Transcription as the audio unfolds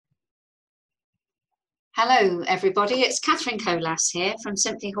Hello, everybody. It's Catherine Colas here from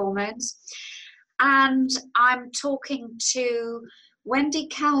Simply Hormones, and I'm talking to Wendy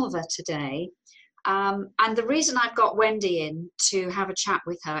Calver today. And the reason I've got Wendy in to have a chat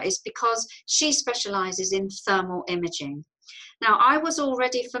with her is because she specialises in thermal imaging. Now, I was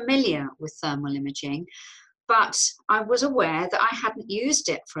already familiar with thermal imaging, but I was aware that I hadn't used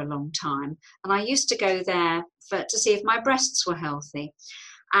it for a long time, and I used to go there to see if my breasts were healthy.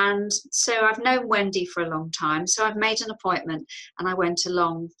 And so I've known Wendy for a long time, so I've made an appointment and I went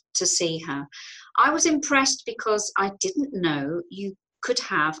along to see her. I was impressed because I didn't know you could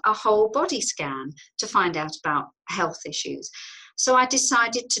have a whole body scan to find out about health issues. So I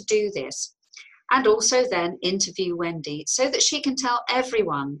decided to do this and also then interview Wendy so that she can tell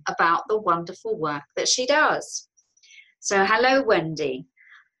everyone about the wonderful work that she does. So hello, Wendy.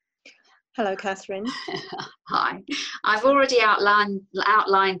 Hello, Catherine. Hi. I've already outlined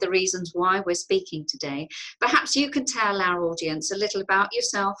the reasons why we're speaking today. Perhaps you can tell our audience a little about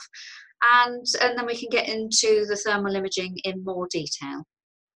yourself, and then we can get into the thermal imaging in more detail.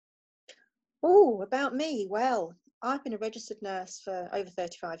 Oh, about me. Well, I've been a registered nurse for over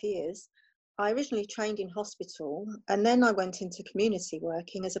 35 years. I originally trained in hospital, and then I went into community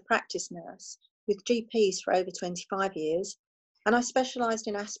working as a practice nurse with GPs for over 25 years. And I specialised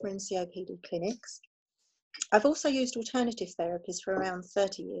in asthma and COPD clinics. I've also used alternative therapies for around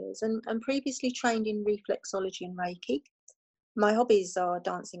 30 years and previously trained in reflexology and Reiki. My hobbies are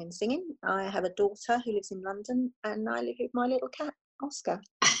dancing and singing. I have a daughter who lives in London, and I live with my little cat, Oscar.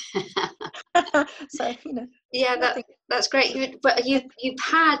 So, Yeah, that's great. But you've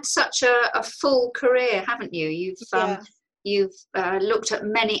had such a full career, haven't you? You've looked at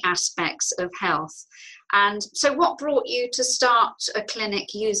many aspects of health. And so what brought you to start a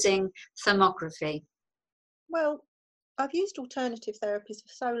clinic using thermography? Well, I've used alternative therapies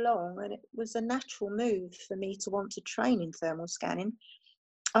for so long, and it was a natural move for me to want to train in thermal scanning.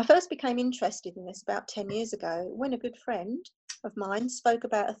 I first became interested in this about 10 years ago when a good friend of mine spoke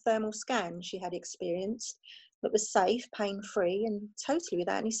about a thermal scan she had experienced that was safe, pain-free, and totally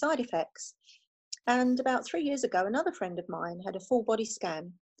without any side effects. And about 3 years ago, another friend of mine had a full body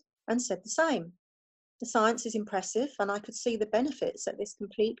scan and said the same. The science is impressive, and I could see the benefits that this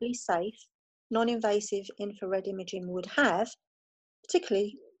completely safe, non-invasive infrared imaging would have,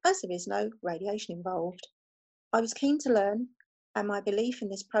 particularly as there is no radiation involved. I was keen to learn, and my belief in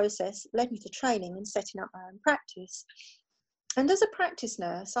this process led me to training and setting up my own practice. And as a practice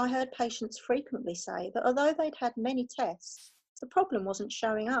nurse, I heard patients frequently say that although they'd had many tests, the problem wasn't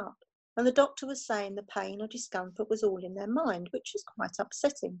showing up, and the doctor was saying the pain or discomfort was all in their mind, which was quite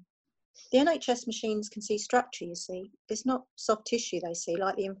upsetting. The NHS machines can see structure, you see. It's not soft tissue they see,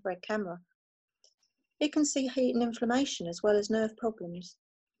 like the infrared camera. It can see heat and inflammation as well as nerve problems.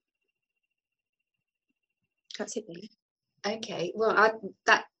 That's it, really. Okay, well,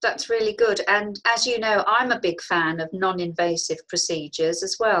 that's really good. And as you know, I'm a big fan of non-invasive procedures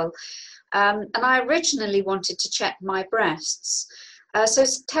as well. And I originally wanted to check my breasts. So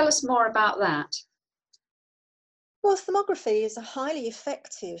tell us more about that. Well, thermography is a highly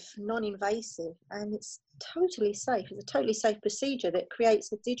effective, non-invasive, and it's totally safe. It's a totally safe procedure that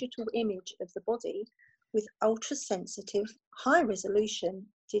creates a digital image of the body with ultra-sensitive, high-resolution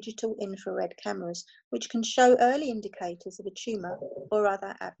digital infrared cameras, which can show early indicators of a tumour or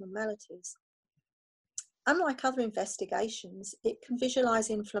other abnormalities. Unlike other investigations, it can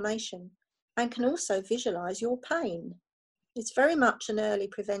visualise inflammation and can also visualise your pain. It's very much an early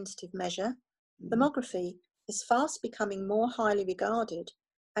preventative measure. Thermography is fast becoming more highly regarded,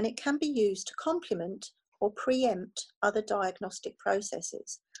 and it can be used to complement or preempt other diagnostic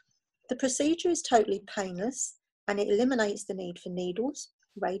processes. The procedure is totally painless, and it eliminates the need for needles,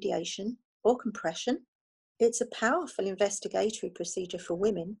 radiation, or compression. It's a powerful investigatory procedure for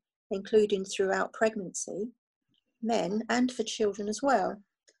women, including throughout pregnancy, men, and for children as well.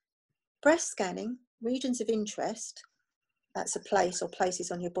 Breast scanning, regions of interest, that's a place or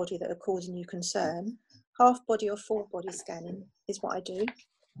places on your body that are causing you concern. Half body or full body scanning is what I do.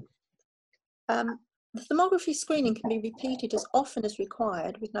 The thermography screening can be repeated as often as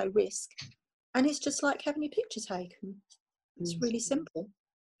required with no risk. And it's just like having your picture taken. It's really simple.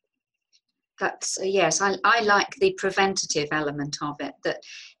 That's yes, I like the preventative element of it, that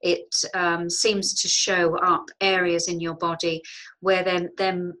it seems to show up areas in your body where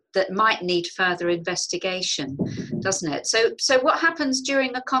that might need further investigation, doesn't it? So what happens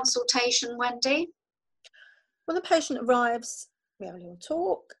during a consultation, Wendy? When the patient arrives, we have a little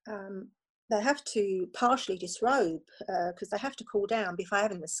talk. They have to partially disrobe because they have to cool down before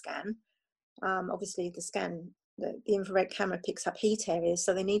having the scan. Obviously, the scan the infrared camera picks up heat areas,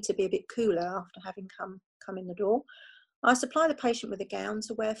 so they need to be a bit cooler after having come in the door. I supply the patient with a gown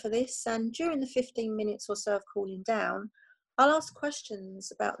to wear for this, and during the 15 minutes or so of cooling down, I'll ask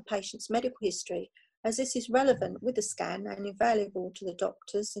questions about the patient's medical history, as this is relevant with the scan and invaluable to the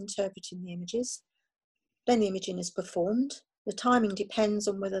doctors interpreting the images. Then the imaging is performed. The timing depends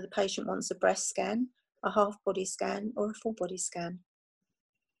on whether the patient wants a breast scan, a half body scan, or a full body scan.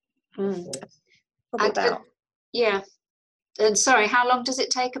 Probably about. Yeah. And sorry, how long does it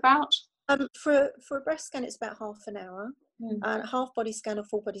take about? For a breast scan, it's about half an hour. And a half body scan or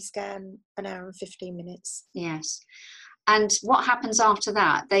full body scan, an hour and 15 minutes. Yes. And what happens after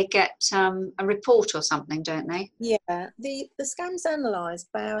that? They get a report or something, don't they? Yeah, the scan's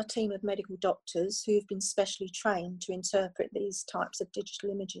analysed by our team of medical doctors who've been specially trained to interpret these types of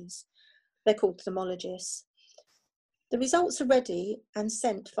digital images. They're called ophthalmologists. The results are ready and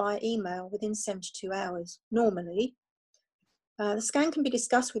sent via email within 72 hours, normally. The scan can be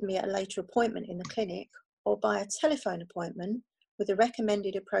discussed with me at a later appointment in the clinic or by a telephone appointment with a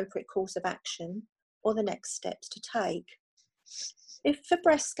recommended appropriate course of action or the next steps to take. If the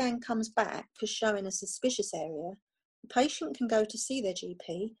breast scan comes back as showing a suspicious area, the patient can go to see their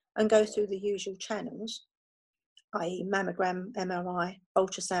GP and go through the usual channels, i.e. mammogram, MRI,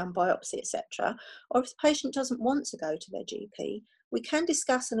 ultrasound, biopsy, etc. Or if the patient doesn't want to go to their GP, we can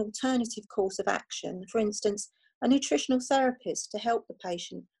discuss an alternative course of action, for instance, a nutritional therapist to help the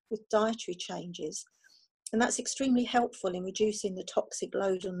patient with dietary changes. And that's extremely helpful in reducing the toxic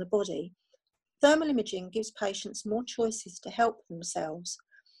load on the body. Thermal imaging gives patients more choices to help themselves.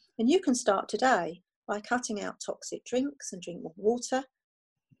 And you can start today by cutting out toxic drinks and drink more water,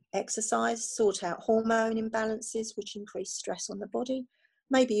 exercise, sort out hormone imbalances which increase stress on the body,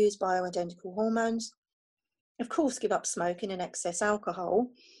 maybe use bioidentical hormones. Of course, give up smoking and excess alcohol.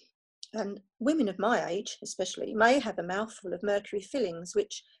 And women of my age, especially, may have a mouthful of mercury fillings,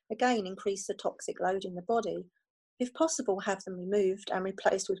 which again increase the toxic load in the body. If possible, have them removed and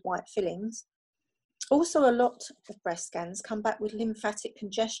replaced with white fillings. Also, a lot of breast scans come back with lymphatic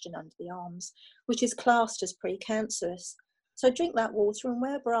congestion under the arms, which is classed as precancerous. So drink that water and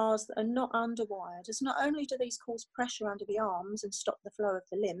wear bras that are not underwired, as not only do these cause pressure under the arms and stop the flow of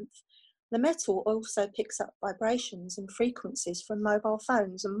the lymph, the metal also picks up vibrations and frequencies from mobile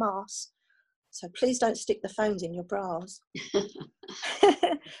phones and masks. So please don't stick the phones in your bras.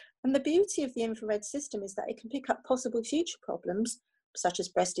 And the beauty of the infrared system is that it can pick up possible future problems, such as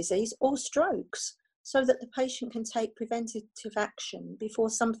breast disease or strokes, so that the patient can take preventative action before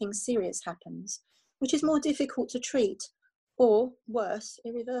something serious happens, which is more difficult to treat or, worse,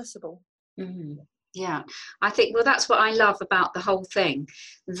 irreversible. Mm-hmm. Yeah, I think, well, that's what I love about the whole thing,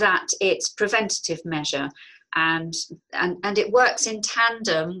 that it's preventative measure and it works in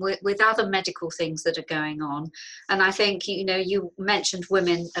tandem with other medical things that are going on. And I think, you know, you mentioned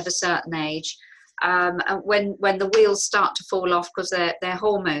women at a certain age, when the wheels start to fall off because their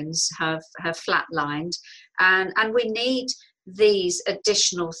hormones have flatlined, and we need these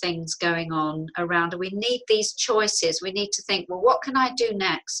additional things going on around. We need these choices. We need to think, well, what can I do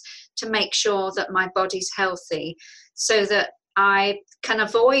next to make sure that my body's healthy so that I can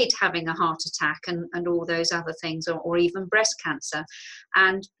avoid having a heart attack and all those other things, or even breast cancer.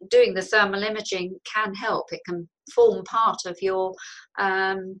 And doing the thermal imaging can help. It can form part of your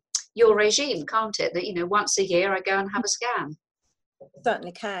regime, can't it? That, you know, once a year I go and have a scan.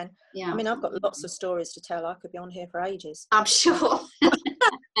 Certainly can. Yeah. I mean, I've got lots of stories to tell. I could be on here for ages. I'm sure.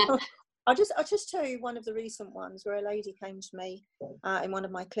 I'll just tell you one of the recent ones where a lady came to me in one of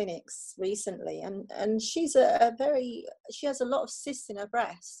my clinics recently, and she's she has a lot of cysts in her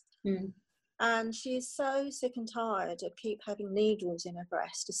breast, and she is so sick and tired of keep having needles in her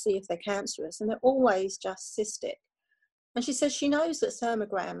breast to see if they're cancerous, and they're always just cystic. And she says she knows that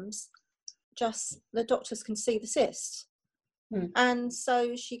thermograms, just the doctors can see the cysts. And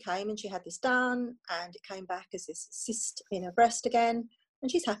so she came and she had this done, and it came back as this cyst in her breast again,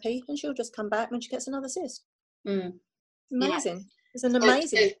 and she's happy, and she'll just come back when she gets another cyst. Amazing. Yeah. It's an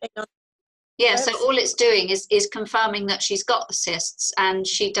amazing thing. Yeah, so all it's doing is confirming that she's got the cysts, and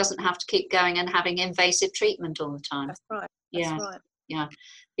she doesn't have to keep going and having invasive treatment all the time. That's right. Yeah. That's right. Yeah,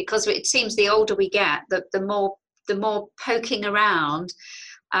 because it seems the older we get, the more poking around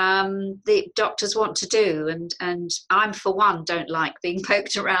the doctors want to do, and I'm, for one, don't like being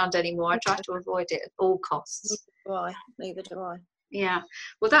poked around anymore. I try to avoid it at all costs. Neither do I. Yeah,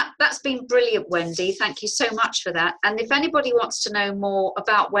 well, that's been brilliant, Wendy. Thank you so much for that. And if anybody wants to know more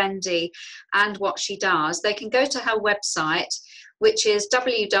about Wendy and what she does, they can go to her website, which is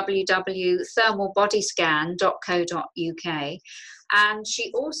www.thermalbodyscan.co.uk. And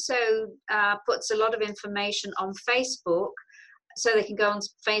she also puts a lot of information on Facebook, so they can go on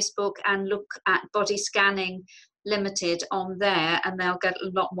Facebook and look at Body Scanning Limited on there, and they'll get a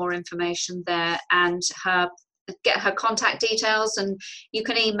lot more information there, and get her contact details, and you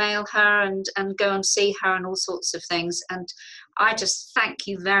can email her and go and see her and all sorts of things. And I just thank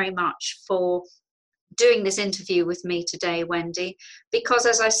you very much for doing this interview with me today, Wendy, because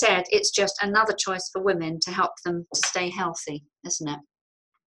as I said, it's just another choice for women to help them to stay healthy, isn't it?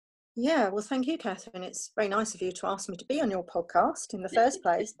 Yeah, well, thank you, Catherine. It's very nice of you to ask me to be on your podcast in the first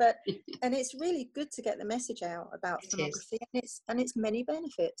place, and it's really good to get the message out about thermography and its many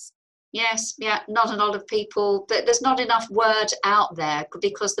benefits. Yes, yeah, not a lot of people, there's not enough word out there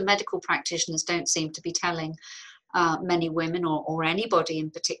because the medical practitioners don't seem to be telling many women or anybody in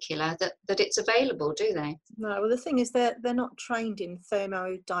particular that it's available, do they? No, well, the thing is they're not trained in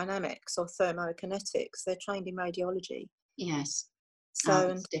thermodynamics or thermokinetics. They're trained in radiology. Yes.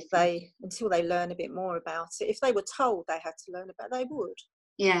 So until they learn a bit more about it, if they were told they had to learn about it, they would.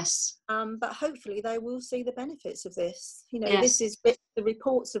 Yes. But hopefully they will see the benefits of this. You know, yes. the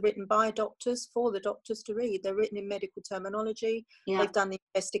reports are written by doctors for the doctors to read. They're written in medical terminology. Yeah. They've done the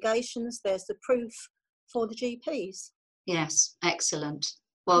investigations. There's the proof for the GPs. Yes, excellent.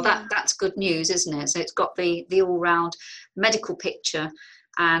 Well, that's good news, isn't it? So it's got the all-round medical picture,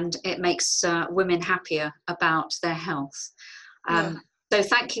 and it makes women happier about their health. So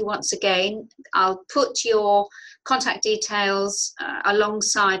thank you once again. I'll put your contact details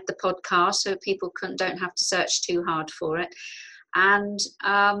alongside the podcast so people don't have to search too hard for it. And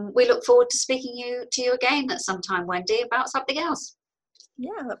we look forward to speaking to you again at some time, Wendy, about something else.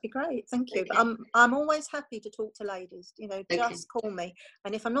 Yeah, that'd be great. Thank you. Okay. But I'm always happy to talk to ladies. You know, just call me.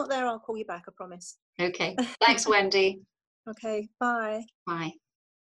 And if I'm not there, I'll call you back, I promise. Okay. Thanks, Wendy. Okay, bye. Bye.